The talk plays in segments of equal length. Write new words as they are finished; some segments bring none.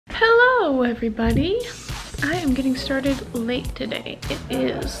Hello everybody. I am getting started late today. It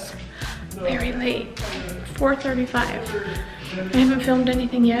is very late, 4:35. I haven't filmed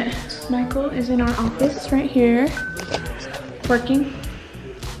anything yet. Michael is in our office right here, working.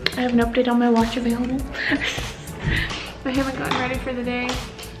 I have an update on my watch available. I haven't gotten ready for the day.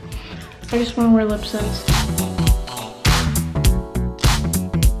 I just want to wear lip sense.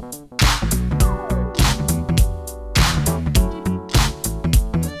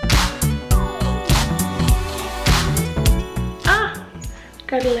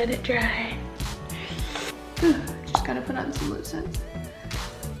 Gotta let it dry. Just gotta put on some lip sense.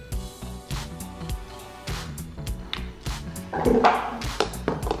 I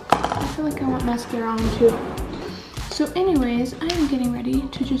feel like I want mascara on too. So anyways, I am getting ready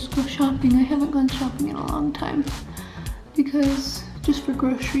to just go shopping. I haven't gone shopping in a long time because just for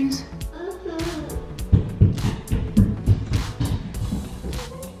groceries.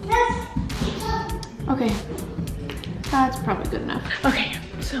 Okay, that's probably good enough. Okay,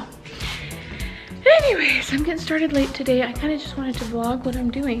 so anyways, I'm getting started late today. I kind of just wanted to vlog what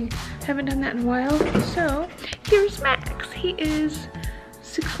I'm doing. I haven't done that in a while. So here's Max. He is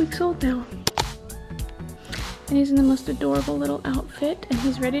 6 weeks old now. And he's in the most adorable little outfit and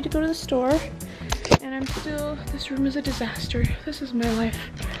he's ready to go to the store. And I'm still, this room is a disaster. This is my life.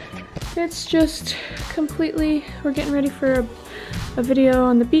 It's just completely, we're getting ready for a video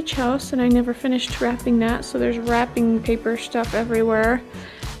on the beach house and I never finished wrapping that, so there's wrapping paper stuff everywhere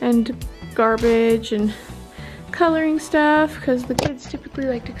and garbage and coloring stuff because the kids typically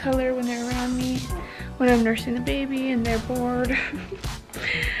like to color when they're around me when I'm nursing the baby and they're bored.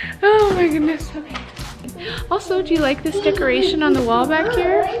 Oh my goodness. Okay. Also, do you like this decoration on the wall back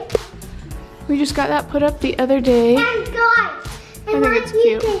here? We just got that put up the other day. I think it's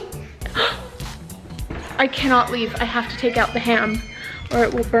cute. I cannot leave. I have to take out the ham or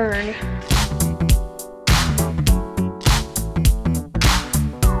it will burn.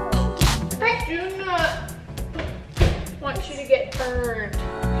 I do not want you to get burned.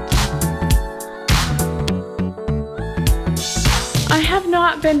 I have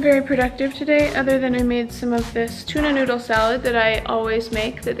not been very productive today other than I made some of this tuna noodle salad that I always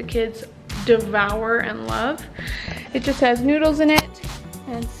make that the kids devour and love. It just has noodles in it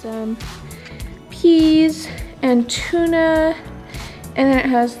and some peas and tuna, and then it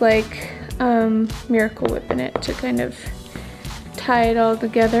has like Miracle Whip in it to kind of tie it all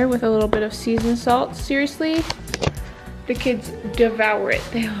together with a little bit of seasoned salt. Seriously, the kids devour it.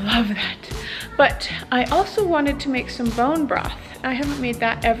 They love that. But I also wanted to make some bone broth. I haven't made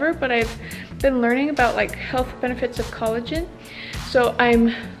that ever, but I've been learning about like health benefits of collagen. So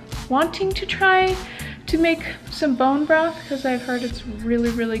I'm wanting to try to make some bone broth because I've heard it's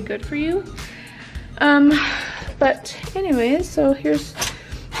really, really good for you. But anyways, so here's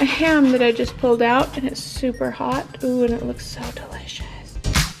a ham that I just pulled out and it's super hot. Ooh, and it looks so delicious.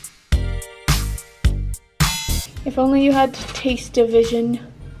 If only you had taste-o-vision.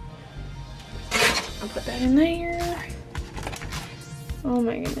 I'll put that in there. Oh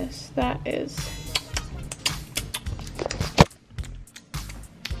my goodness, that is,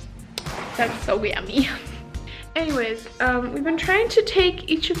 that's so yummy. Anyways, we've been trying to take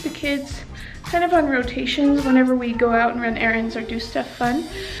each of the kids kind of on rotations whenever we go out and run errands or do stuff fun,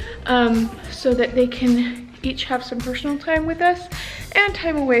 so that they can each have some personal time with us and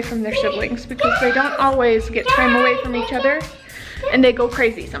time away from their siblings because they don't always get time away from each other and they go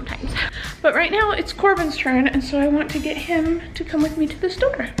crazy sometimes. But right now it's Corbin's turn and so I want to get him to come with me to the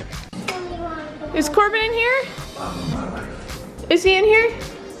store. Is Corbin in here? Is he in here?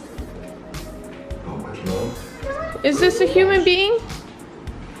 Is this a human being?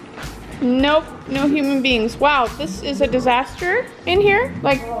 Nope, no human beings. Wow, this is a disaster in here.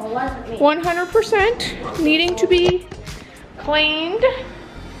 Like 100% needing to be cleaned.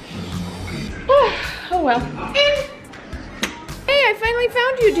 Oh well. Hey, I finally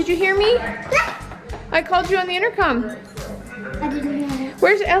found you. Did you hear me? I called you on the intercom. I didn't hear it.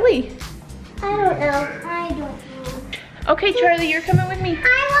 Where's Ellie? I don't know. I don't know. Okay, Charlie, you're coming with me.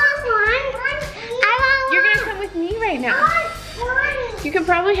 I want one. I want one. You're gonna come with me right now. I want one. You can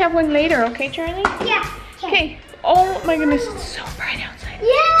probably have one later, okay, Charlie? Yeah. Okay. Oh my goodness, it's so bright outside.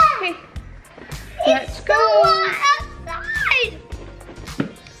 Yeah. Okay. Let's go. Outside.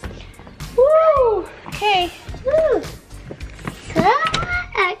 Woo. Okay. Woo.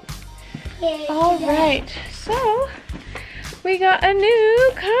 Good. All right. So we got a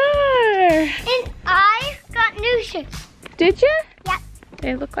new car. And I got new shoes. Did you? Yeah.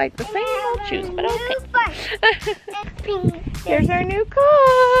 They look like the same old shoes, but okay. okay. Here's our new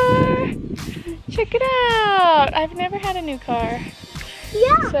car. Check it out. I've never had a new car.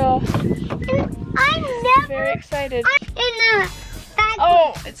 Yeah. So I'm never very excited. in a bag.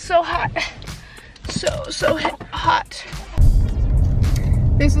 Oh, it's so hot. So hot.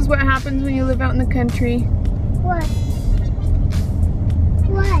 This is what happens when you live out in the country. What?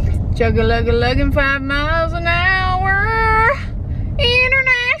 What? Chug-a-lug-a-lugging 5 miles an hour.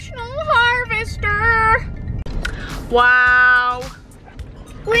 International Harvester. Wow.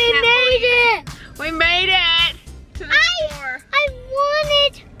 We made it. We made it to the store. I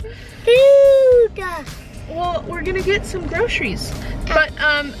wanted food. Well, we're gonna get some groceries. But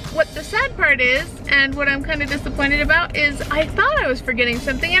what the sad part is, and what I'm kind of disappointed about, is I thought I was forgetting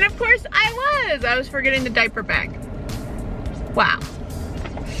something, and of course I was. I was forgetting the diaper bag. Wow.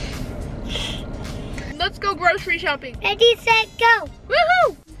 Let's go grocery shopping. Ready, set, go.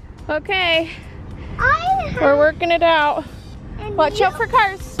 Woohoo! Okay, we're working it out. Watch out for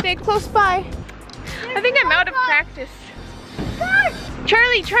cars. Stay close by. I think I'm out of practice.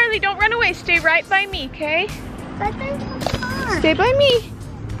 Charlie, don't run away. Stay right by me, okay? But there's a car. Stay by me.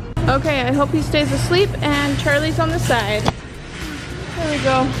 Okay, I hope he stays asleep and Charlie's on the side. There we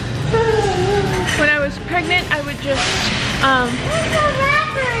go. When I was pregnant, I would just, There's a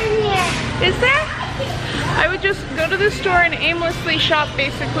wrapper in here. is there? I would just go to the store and aimlessly shop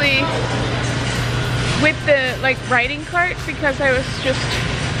basically with the like riding cart because I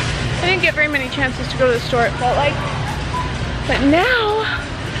didn't get very many chances to go to the store, it felt like. But now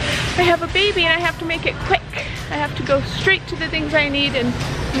I have a baby and I have to make it quick. I have to go straight to the things I need and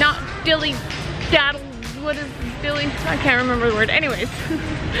not dilly-daddle. What is dilly? I can't remember the word. Anyways.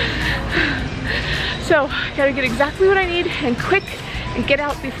 So I gotta get exactly what I need and quick and get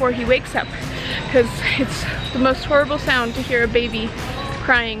out before he wakes up, because it's the most horrible sound to hear a baby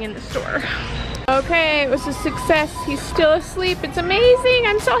crying in the store. Okay, it was a success. He's still asleep. It's amazing.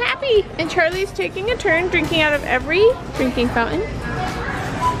 I'm so happy. And Charlie's taking a turn drinking out of every drinking fountain.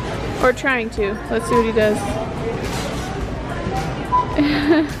 Or trying to. Let's see what he does.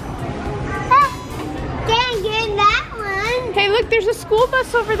 Can't get that one. Hey, look, there's a school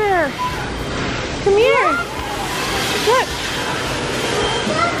bus over there. Come here. Look.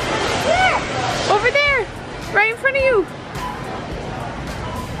 Over there. Right in front of you.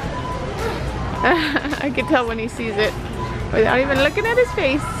 I can tell when he sees it without even looking at his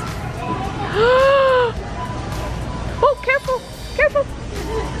face. Oh, careful, careful.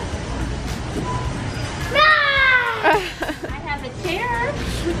 I have a chair.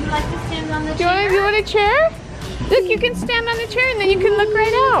 Would you like to stand on the chair? Do you want a chair? Look, you can stand on the chair and then you can look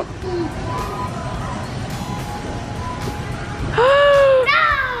right out.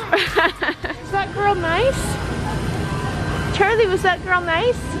 Is that girl nice? Charlie, was that girl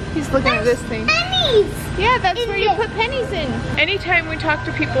nice? He's looking at this thing. Pennies. Yeah, that's where you put pennies in. Anytime we talk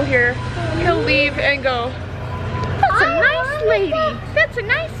to people here, he'll leave and go, that's a nice lady. That's a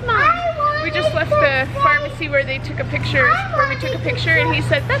nice mom. We just left the pharmacy where they took a picture, where we took a picture, and he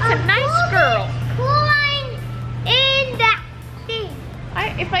said, that's a nice girl. Coin in that thing.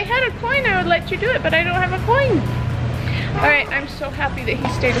 If I had a coin, I would let you do it, but I don't have a coin. All right, I'm so happy that he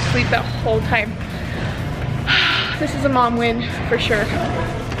stayed asleep that whole time. This is a mom win for sure.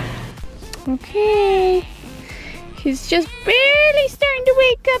 Okay, he's just barely starting to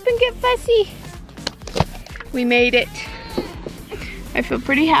wake up and get fussy. We made it. I feel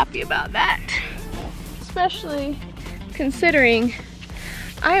pretty happy about that. Especially considering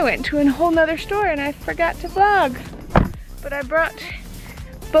I went to a whole nother store and I forgot to vlog. But I brought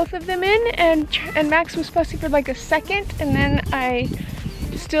both of them in and Max was fussy for like a second and then I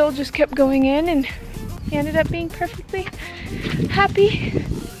still just kept going in and he ended up being perfectly happy.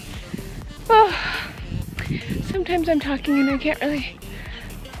 Oh, sometimes I'm talking and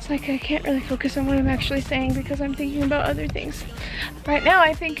it's like I can't really focus on what I'm actually saying because I'm thinking about other things. Right now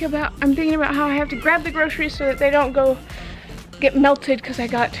I'm thinking about how I have to grab the groceries so that they don't get melted because I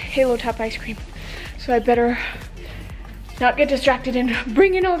got Halo Top ice cream. So I better not get distracted and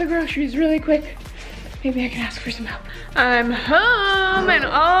bring in all the groceries really quick. Maybe I can ask for some help. I'm home and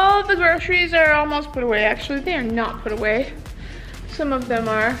all the groceries are almost put away. Actually, they are not put away. Some of them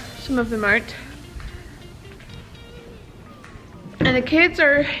are, some of them aren't. And the kids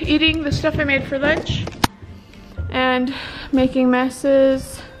are eating the stuff I made for lunch and making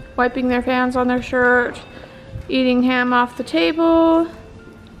messes, wiping their hands on their shirt, eating ham off the table.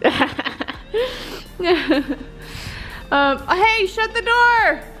 Hey, shut the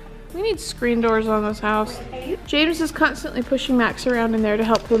door! We need screen doors on this house. James is constantly pushing Max around in there to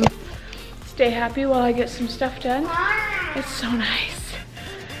help him stay happy while I get some stuff done. It's so nice.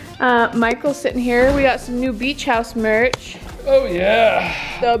 Michael's sitting here. We got some new beach house merch. Oh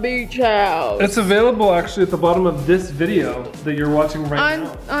yeah. The beach house. It's available actually at the bottom of this video that you're watching right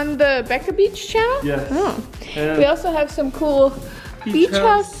now. On the Becca Beach channel? Yes. Oh. And We also have some cool beach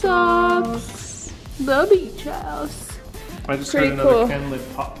house socks. The beach house. I just Pretty got another cool.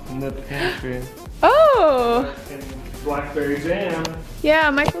 Kenlip pop in the pantry. Oh. And blackberry jam. Yeah,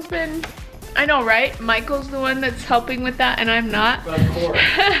 Michael's been, I know, right? Michael's the one that's helping with that and I'm not. Of course.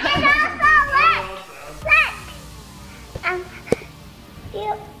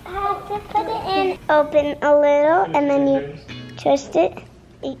 You have to put it in, open a little, and then you twist it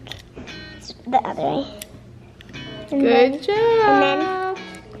the other way. And Good job. And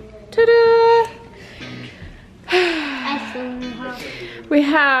Ta-da. I still don't know how. We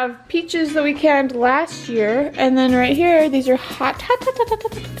have peaches that we canned last year, and then right here, these are hot,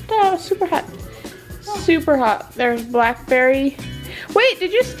 super hot, super hot. There's blackberry. Wait,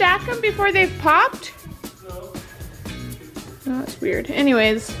 did you stack them before they've popped? No. Oh, that's weird.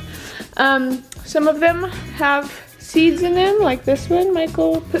 Anyways, some of them have seeds in them, like this one,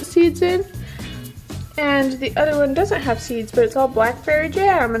 Michael put seeds in. And the other one doesn't have seeds, but it's all blackberry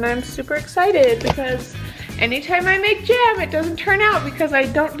jam, and I'm super excited because anytime I make jam, it doesn't turn out because I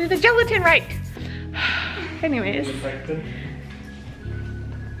don't do the gelatin right. Anyways.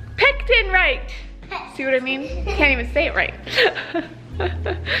 Pectin right! See what I mean? Can't even say it right.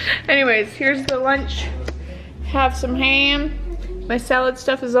 Anyways, here's the lunch. Have some ham. My salad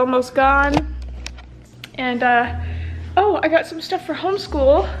stuff is almost gone. And oh, I got some stuff for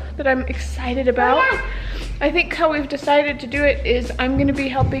homeschool that I'm excited about. Oh, yeah. I think how we've decided to do it is I'm gonna be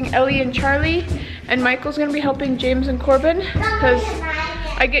helping Ellie and Charlie, and Michael's gonna be helping James and Corbin, because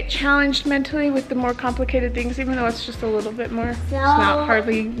I get challenged mentally with the more complicated things, even though it's just a little bit more. It's not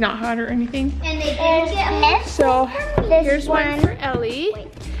hardly not hot or anything. And they didn't get So here's one for Ellie.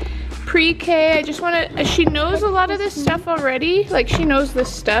 Pre-K, I just want to, she knows a lot of this stuff already. Like, she knows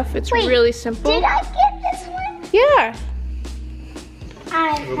this stuff. It's really simple. did I get this one? Yeah.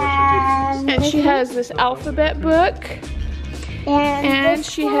 I have. And she has this alphabet book. And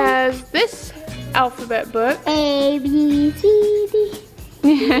she has this alphabet book. A, B, C, D.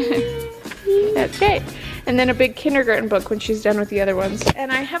 That's great. And then a big kindergarten book when she's done with the other ones.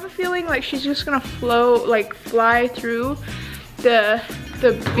 And I have a feeling like she's just gonna fly through the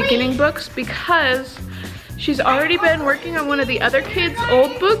beginning books, because she's already been working on one of the other kids'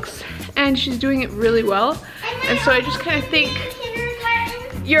 old books and she's doing it really well. And so I just kind of think,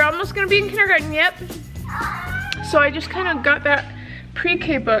 you're almost gonna be in kindergarten, yep. So I just kind of got that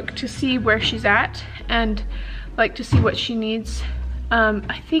pre-K book to see where she's at and like to see what she needs.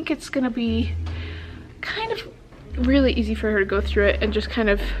 I think it's gonna be kind of really easy for her to go through it and just kind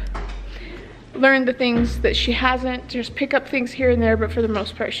of learn the things that she hasn't, just pick up things here and there, but for the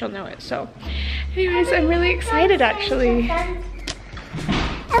most part she'll know it. So anyways, I'm really excited actually.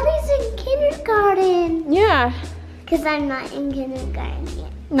 Ellie's in kindergarten. Yeah. Because I'm not in kindergarten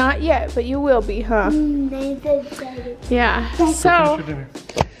yet. Not yet, but you will be, huh? They said so. Yeah. So anyways,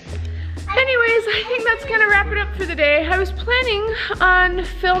 I think that's gonna wrap it up for the day. I was planning on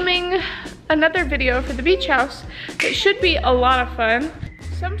filming another video for the beach house. It should be a lot of fun.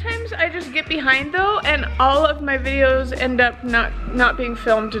 Sometimes I just get behind though, and all of my videos end up not being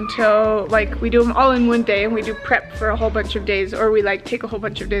filmed until, like, we do them all in one day and we do prep for a whole bunch of days, or we like take a whole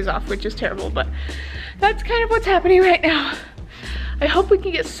bunch of days off, which is terrible, but that's kind of what's happening right now. I hope we can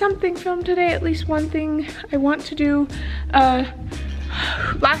get something filmed today, at least one thing I want to do.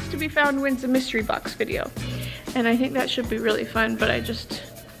 Last to be found wins a mystery box video, and I think that should be really fun, but I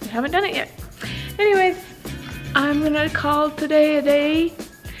haven't done it yet. Anyways, I'm gonna call today a day.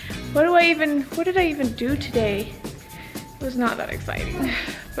 What did I even do today? It was not that exciting,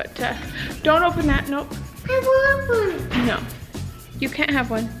 but don't open that, nope. I want one. No, you can't have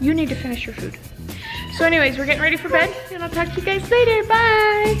one. You need to finish your food. So anyways, we're getting ready for bed, and I'll talk to you guys later,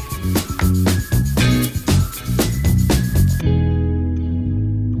 bye.